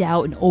 decked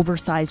out in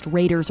oversized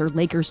Raiders or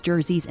Lakers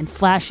jerseys and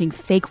flashing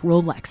fake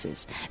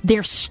Rolexes.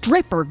 Their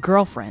stripper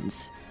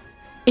girlfriends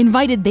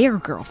invited their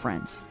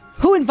girlfriends,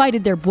 who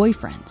invited their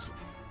boyfriends.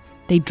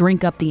 They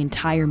drink up the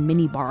entire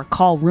minibar,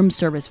 call room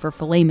service for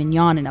filet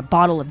mignon and a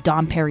bottle of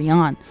Dom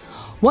Perignon.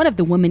 One of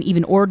the women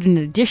even ordered an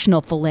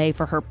additional filet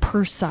for her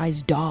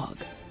purse-sized dog.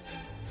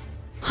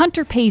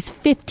 Hunter pays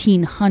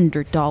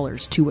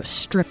 $1,500 to a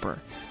stripper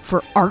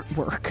for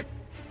artwork.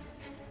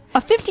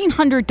 A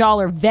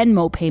 $1,500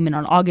 Venmo payment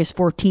on August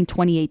 14,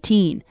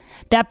 2018.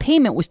 That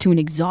payment was to an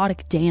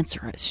exotic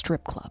dancer at a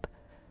strip club.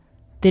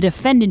 The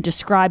defendant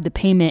described the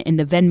payment in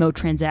the Venmo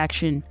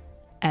transaction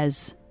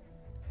as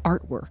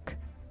artwork.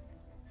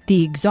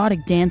 The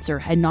exotic dancer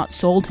had not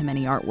sold him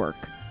any artwork.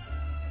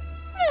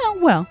 Yeah,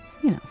 well,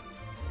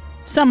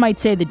 some might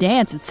say the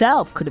dance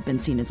itself could have been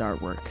seen as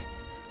artwork.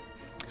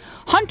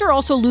 Hunter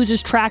also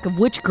loses track of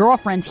which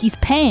girlfriends he's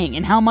paying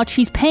and how much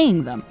he's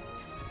paying them.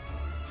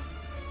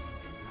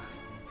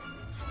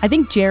 I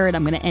think, Jared,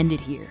 I'm going to end it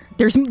here.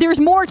 There's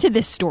more to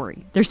this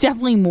story. There's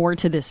definitely more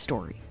to this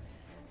story.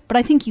 But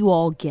I think you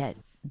all get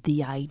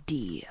the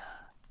idea.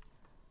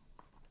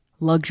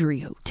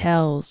 Luxury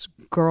hotels,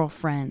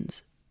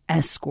 girlfriends,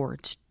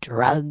 escorts,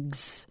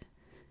 drugs.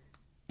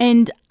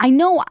 And I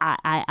know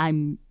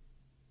I'm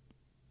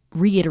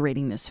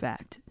reiterating this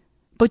fact,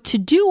 but to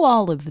do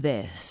all of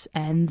this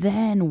and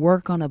then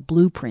work on a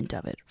blueprint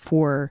of it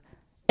for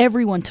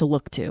everyone to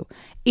look to,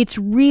 it's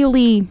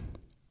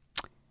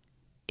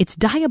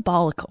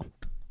diabolical.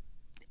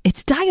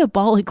 It's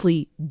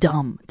diabolically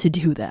dumb to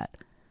do that.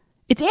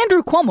 It's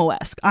Andrew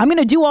Cuomo-esque. I'm going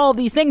to do all of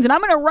these things and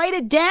I'm going to write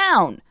it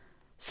down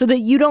so that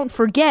you don't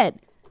forget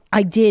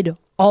I did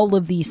all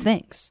of these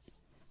things.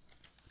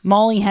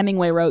 Molly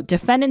Hemingway wrote,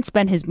 defendant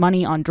spent his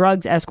money on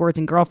drugs, escorts,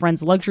 and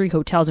girlfriends, luxury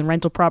hotels, and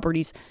rental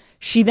properties.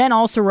 She then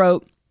also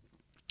wrote,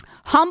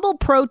 humble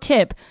pro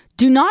tip,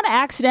 do not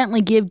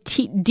accidentally give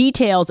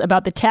details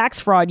about the tax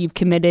fraud you've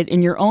committed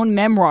in your own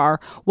memoir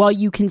while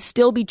you can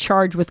still be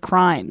charged with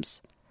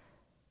crimes.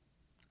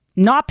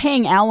 Not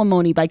paying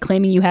alimony by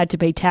claiming you had to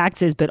pay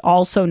taxes, but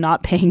also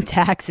not paying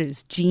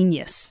taxes.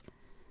 Genius.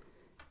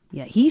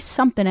 Yeah, he's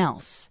something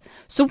else.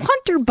 So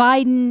Hunter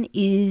Biden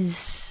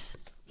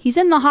he's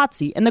in the hot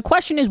seat. And the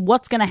question is,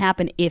 what's going to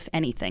happen, if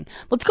anything?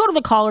 Let's go to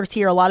the callers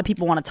here. A lot of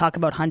people want to talk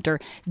about Hunter.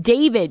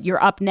 David,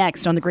 you're up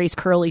next on the Grace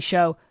Curley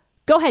Show.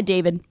 Go ahead,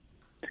 David.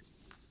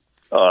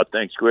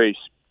 Thanks, Grace.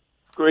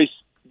 Grace,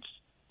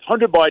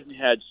 Hunter Biden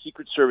had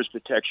Secret Service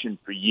protection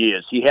for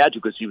years. He had to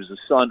because he was the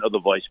son of the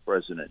vice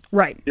president.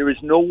 Right. There is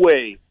no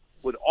way,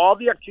 with all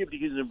the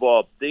activities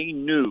involved, they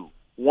knew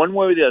one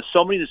way or the other.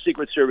 Somebody in the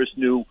Secret Service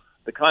knew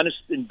the kind of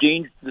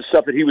the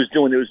stuff that he was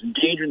doing that was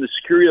endangering the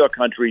security of our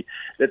country,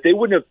 that they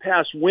wouldn't have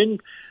passed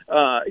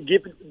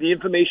given the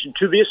information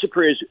to their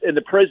superiors and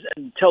the president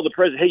and tell the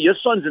president, hey, your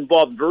son's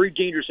involved in very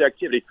dangerous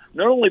activity.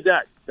 Not only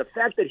that, the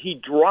fact that he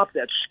dropped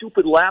that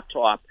stupid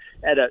laptop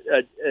at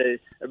a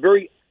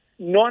very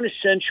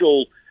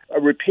non-essential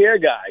repair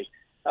guy,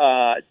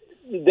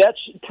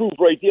 that's proof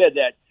right there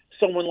that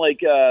someone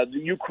like the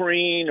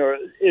Ukraine or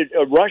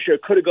Russia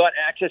could have got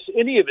access to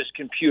any of his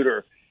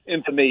computer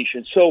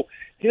information. So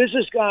here's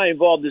this guy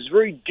involved in this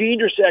very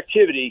dangerous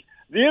activity.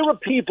 There were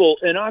people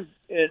in our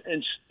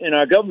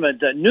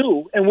government that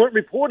knew and weren't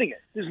reporting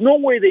it. There's no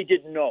way they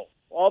didn't know.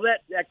 All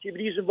that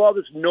activity is involved,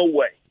 there's no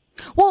way.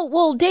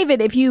 Well,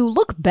 David, if you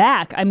look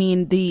back, I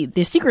mean,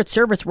 the Secret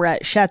Service were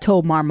at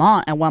Chateau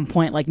Marmont at one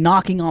point, like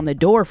knocking on the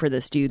door for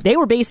this dude. They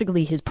were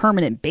basically his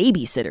permanent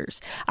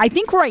babysitters. I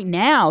think right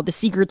now the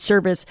Secret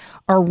Service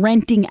are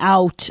renting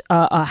out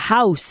a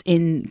house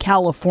in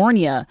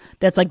California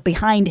that's like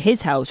behind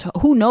his house.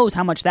 Who knows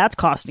how much that's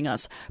costing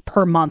us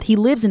per month? He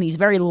lives in these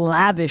very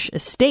lavish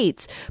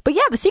estates. But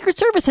yeah, the Secret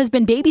Service has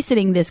been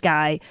babysitting this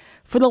guy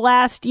for the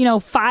last,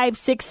 5,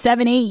 6,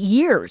 7, 8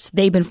 years.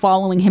 They've been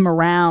following him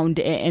around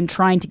and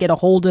trying to get a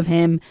hold of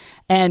him.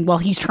 And while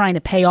he's trying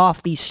to pay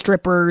off these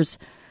strippers,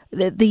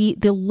 the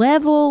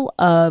level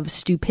of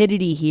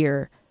stupidity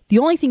here, the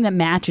only thing that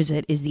matches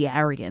it is the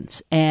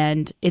arrogance.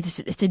 And it's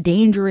a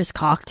dangerous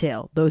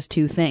cocktail, those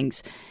two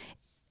things.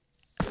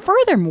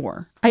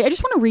 Furthermore, I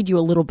just want to read you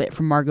a little bit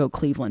from Margot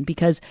Cleveland,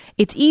 because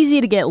it's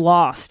easy to get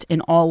lost in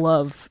all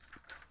of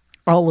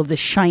the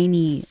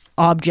shiny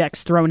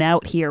objects thrown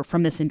out here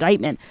from this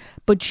indictment.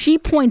 But she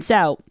points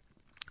out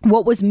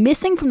what was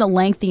missing from the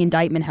lengthy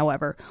indictment,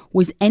 however,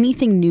 was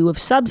anything new of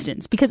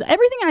substance. Because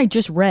everything I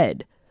just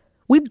read,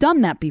 we've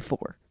done that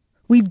before.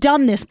 We've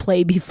done this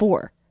play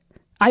before.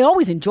 I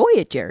always enjoy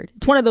it, Jared.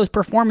 It's one of those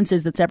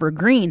performances that's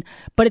evergreen,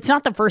 but it's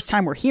not the first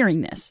time we're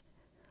hearing this.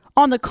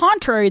 On the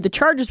contrary, the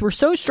charges were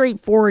so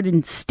straightforward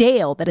and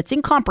stale that it's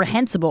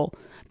incomprehensible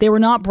they were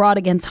not brought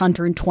against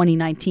Hunter in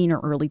 2019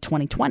 or early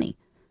 2020.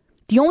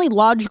 The only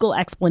logical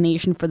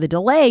explanation for the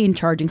delay in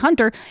charging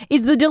Hunter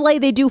is the delay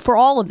they do for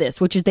all of this,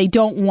 which is they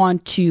don't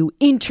want to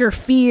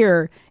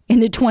interfere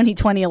in the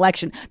 2020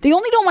 election. They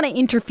only don't want to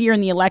interfere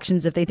in the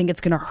elections if they think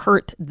it's going to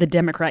hurt the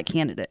Democrat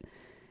candidate.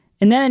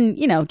 And then,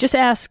 just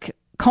ask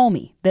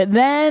Comey.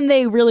 Then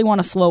they really want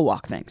to slow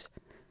walk things.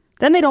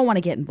 Then they don't want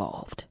to get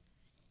involved.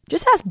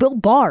 Just ask Bill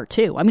Barr,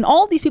 too. I mean,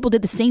 all of these people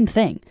did the same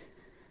thing.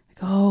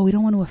 We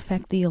don't want to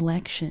affect the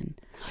election.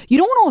 You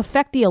don't want to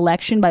affect the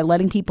election by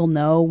letting people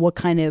know what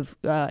kind of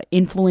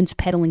influence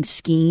peddling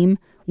scheme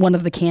one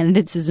of the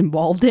candidates is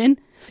involved in.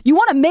 You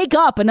want to make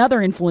up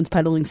another influence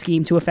peddling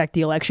scheme to affect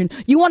the election.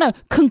 You want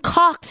to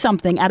concoct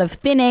something out of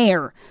thin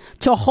air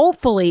to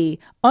hopefully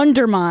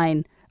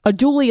undermine a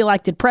duly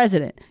elected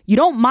president. You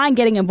don't mind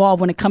getting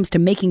involved when it comes to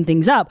making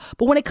things up,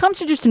 but when it comes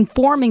to just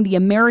informing the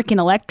American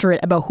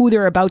electorate about who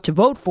they're about to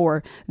vote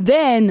for,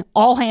 then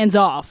all hands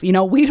off. We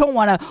don't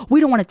want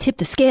to tip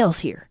the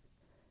scales here.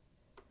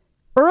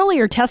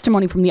 Earlier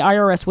testimony from the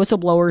IRS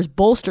whistleblowers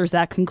bolsters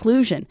that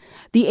conclusion.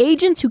 The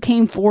agents who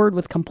came forward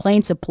with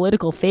complaints of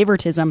political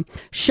favoritism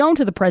shown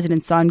to the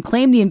president's son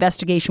claimed the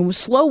investigation was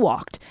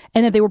slow-walked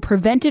and that they were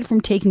prevented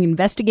from taking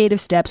investigative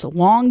steps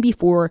long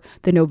before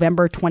the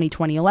November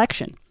 2020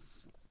 election.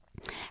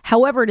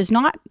 However, it is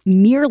not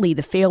merely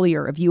the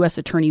failure of U.S.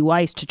 Attorney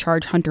Weiss to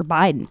charge Hunter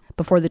Biden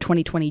before the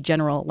 2020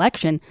 general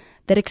election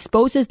that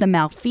exposes the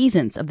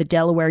malfeasance of the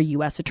Delaware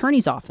U.S.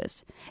 Attorney's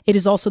Office. It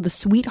is also the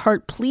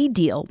sweetheart plea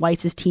deal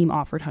Weiss's team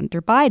offered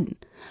Hunter Biden.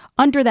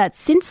 Under that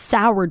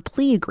since-soured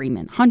plea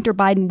agreement, Hunter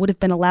Biden would have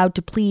been allowed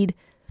to plead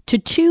to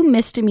 2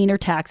 misdemeanor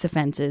tax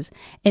offenses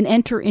and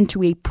enter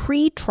into a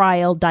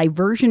pre-trial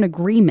diversion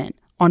agreement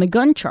on a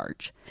gun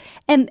charge.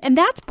 And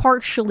that's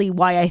partially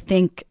why I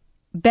think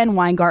Ben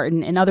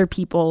Weingarten and other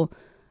people,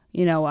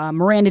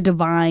 Miranda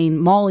Devine,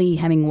 Molly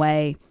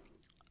Hemingway,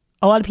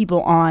 a lot of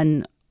people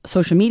on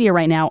social media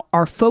right now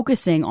are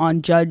focusing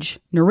on Judge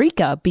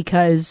Noreika,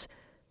 because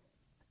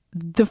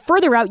the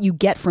further out you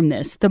get from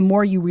this, the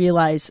more you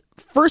realize,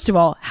 first of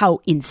all, how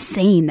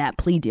insane that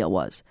plea deal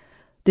was.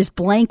 This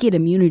blanket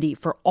immunity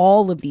for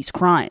all of these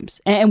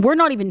crimes. And we're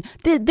not even,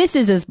 this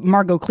is, as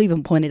Margot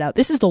Cleveland pointed out,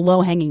 this is the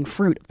low-hanging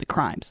fruit of the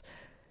crimes.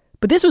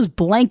 But this was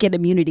blanket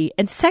immunity.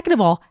 And second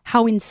of all,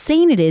 how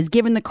insane it is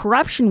given the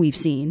corruption we've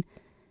seen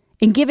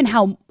and given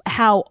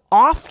how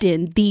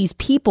often these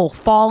people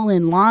fall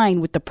in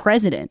line with the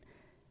president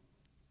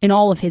in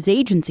all of his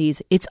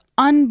agencies. It's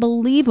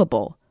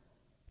unbelievable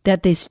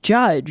that this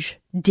judge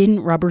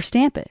didn't rubber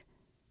stamp it.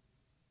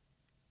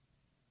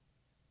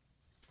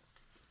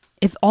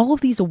 if all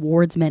of these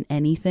awards meant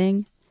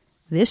anything,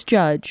 this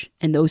judge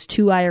and those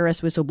 2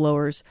 IRS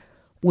whistleblowers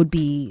would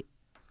be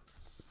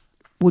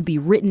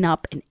written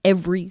up in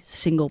every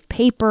single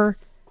paper.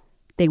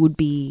 They'd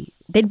be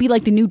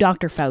like the new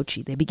Dr.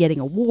 Fauci. They'd be getting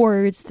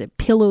awards. The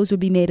pillows would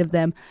be made of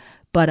them.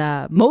 But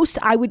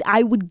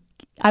I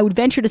would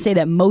venture to say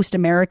that most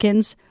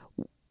Americans,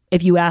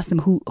 if you ask them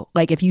who,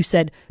 like if you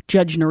said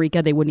Judge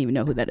Norica, they wouldn't even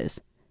know who that is.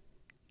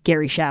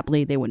 Gary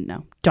Shapley, they wouldn't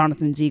know.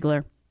 Jonathan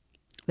Ziegler,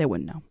 they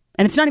wouldn't know.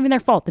 And it's not even their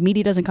fault. The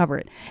media doesn't cover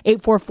it.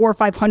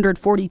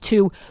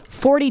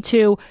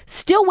 844-500-4242.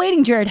 Still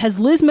waiting, Jared. Has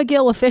Liz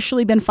McGill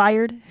officially been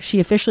fired? She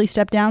officially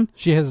stepped down?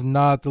 She has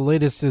not. The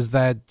latest is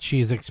that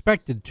she's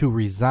expected to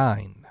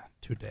resign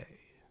today.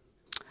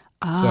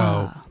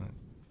 So,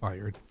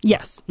 fired.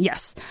 Yes.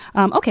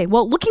 Okay,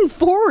 well, looking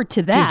forward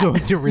to that. She's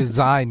going to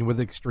resign with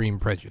extreme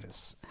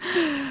prejudice.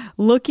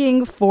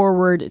 Looking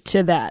forward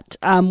to that.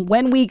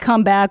 When we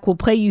come back, we'll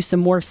play you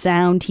some more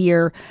sound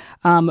here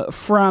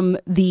from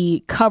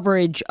the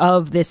coverage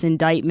of this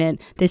indictment,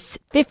 this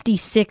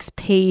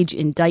 56-page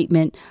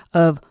indictment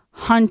of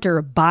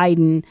Hunter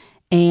Biden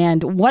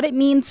and what it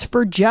means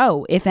for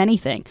Joe, if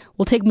anything.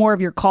 We'll take more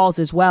of your calls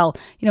as well.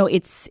 You know,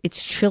 it's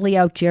chilly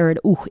out, Jared.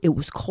 Ooh, it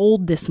was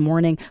cold this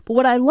morning. But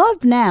what I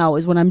love now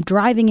is when I'm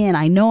driving in,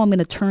 I know I'm going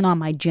to turn on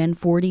my Gen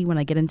 40 when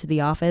I get into the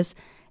office.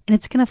 And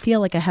it's going to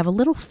feel like I have a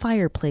little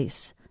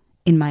fireplace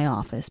in my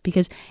office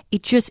because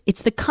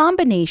it's the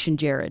combination,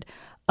 Jared,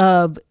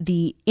 of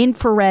the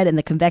infrared and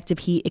the convective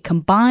heat. It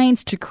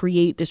combines to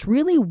create this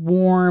really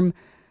warm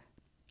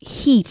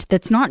heat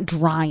that's not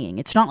drying.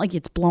 It's not like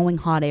it's blowing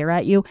hot air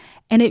at you.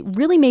 And it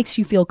really makes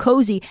you feel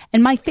cozy.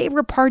 And my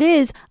favorite part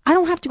is I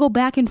don't have to go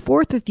back and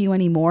forth with you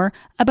anymore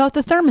about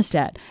the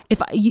thermostat.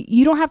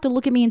 You don't have to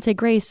look at me and say,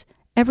 Grace,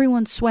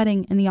 everyone's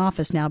sweating in the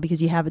office now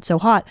because you have it so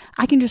hot.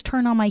 I can just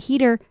turn on my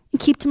heater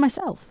and keep to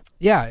myself.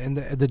 Yeah, and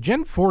the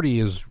Gen 40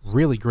 is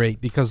really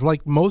great because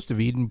like most of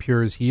Eden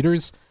Pure's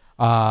heaters,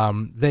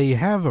 they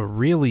have a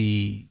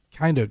really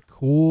kind of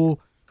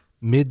cool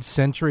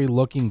mid-century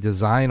looking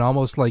design,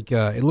 almost like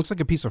it looks like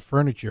a piece of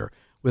furniture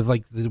with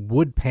like the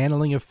wood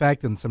paneling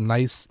effect and some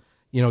nice,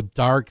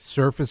 dark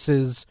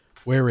surfaces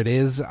where it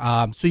is.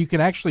 So you can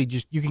actually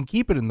you can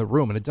keep it in the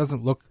room and it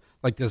doesn't look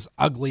like this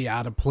ugly,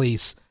 out of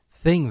place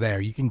thing there.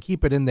 You can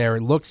keep it in there.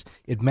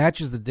 It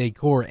matches the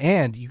decor,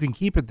 and you can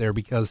keep it there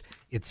because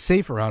it's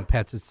safe around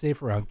pets. It's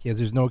safe around kids.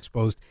 There's no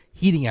exposed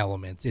heating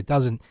elements. It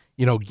doesn't,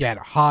 get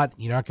hot.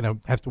 You're not going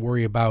to have to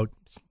worry about,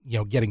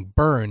 getting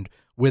burned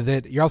with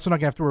it. You're also not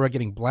going to have to worry about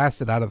getting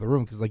blasted out of the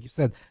room because, like you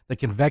said, the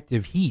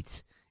convective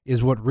heat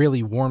is what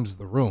really warms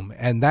the room.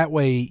 And that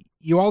way,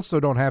 you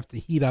also don't have to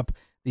heat up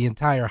the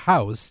entire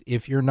house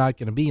if you're not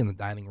going to be in the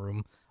dining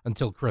room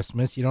until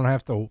Christmas. You don't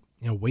have to,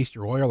 waste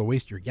your oil or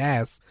waste your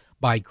gas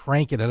by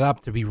cranking it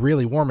up to be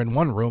really warm in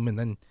one room and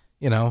then,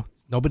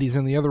 nobody's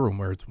in the other room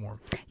where it's warm.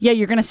 Yeah,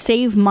 you're going to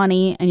save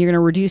money and you're going to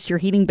reduce your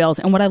heating bills.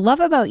 And what I love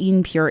about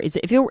Eden Pure is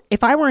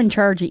if I were in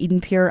charge of Eden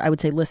Pure, I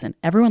would say, listen,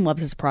 everyone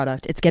loves this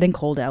product. It's getting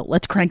cold out.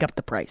 Let's crank up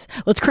the price.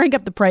 Let's crank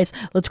up the price.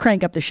 Let's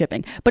crank up the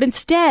shipping. But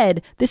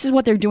instead, this is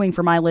what they're doing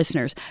for my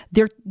listeners.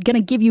 They're going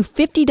to give you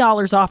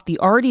 $50 off the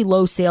already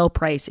low sale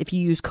price if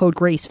you use code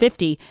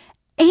GRACE50.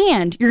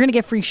 And you're going to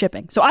get free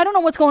shipping. So I don't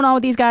know what's going on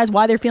with these guys,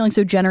 why they're feeling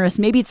so generous.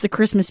 Maybe it's the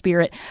Christmas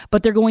spirit,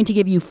 but they're going to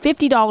give you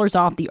 $50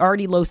 off the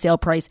already low sale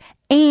price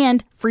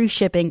and free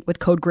shipping with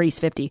code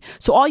GRACE50.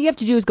 So all you have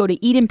to do is go to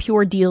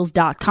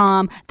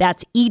EdenPureDeals.com.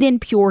 That's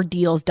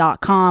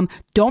EdenPureDeals.com.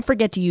 Don't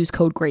forget to use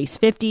code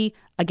GRACE50.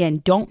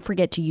 Again, don't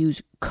forget to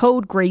use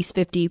code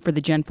GRACE50 for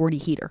the Gen 40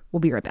 heater.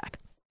 We'll be right back.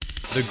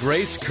 The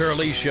Grace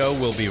Curley Show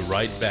will be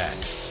right back.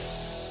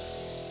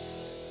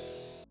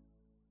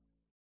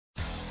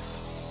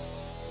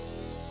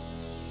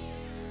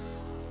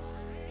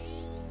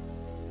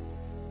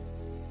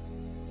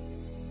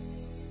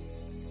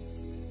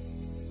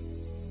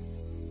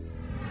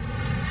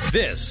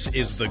 This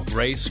is the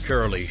Grace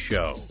Curley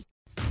Show.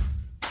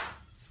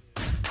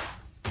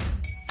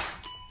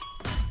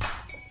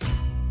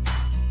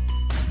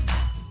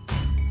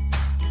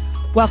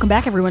 Welcome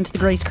back, everyone, to the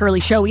Grace Curley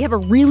Show. We have a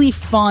really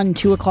fun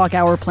 2 o'clock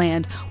hour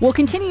planned. We'll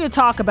continue to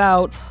talk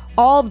about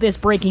all of this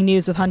breaking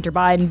news with Hunter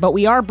Biden, but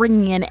we are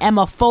bringing in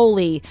Emma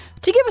Foley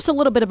to give us a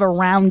little bit of a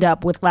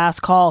roundup with Last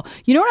Call.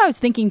 You know what I was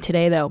thinking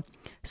today, though?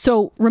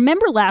 So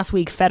remember last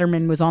week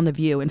Fetterman was on The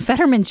View, and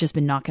Fetterman's just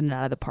been knocking it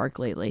out of the park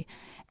lately.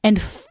 And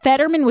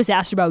Fetterman was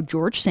asked about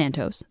George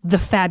Santos, the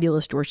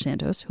fabulous George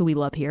Santos, who we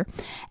love here.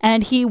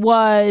 And he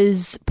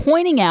was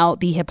pointing out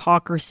the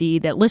hypocrisy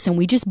that, listen,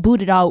 we just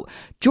booted out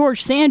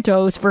George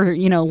Santos for,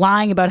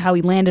 lying about how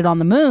he landed on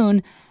the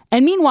moon.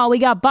 And meanwhile, we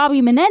got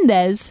Bobby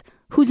Menendez,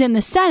 who's in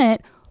the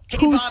Senate,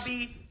 who's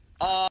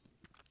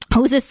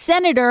a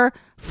senator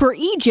for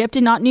Egypt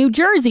and not New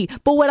Jersey.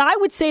 But what I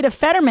would say to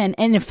Fetterman,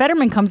 and if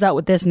Fetterman comes out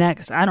with this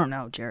next, I don't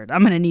know, Jared,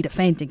 I'm going to need a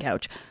fainting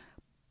couch.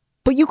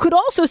 But you could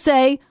also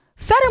say,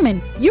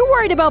 Fetterman, you're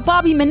worried about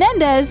Bobby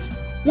Menendez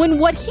when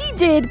what he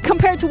did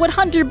compared to what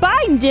Hunter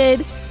Biden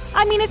did,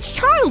 I mean, it's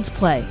child's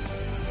play.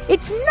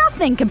 It's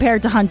nothing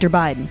compared to Hunter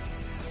Biden.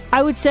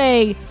 I would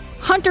say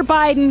Hunter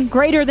Biden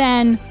greater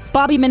than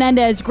Bobby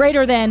Menendez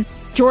greater than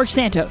George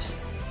Santos.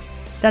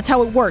 That's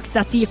how it works.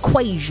 That's the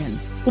equation.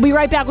 We'll be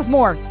right back with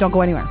more. Don't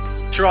go anywhere.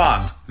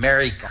 Strong.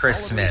 Merry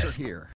Christmas.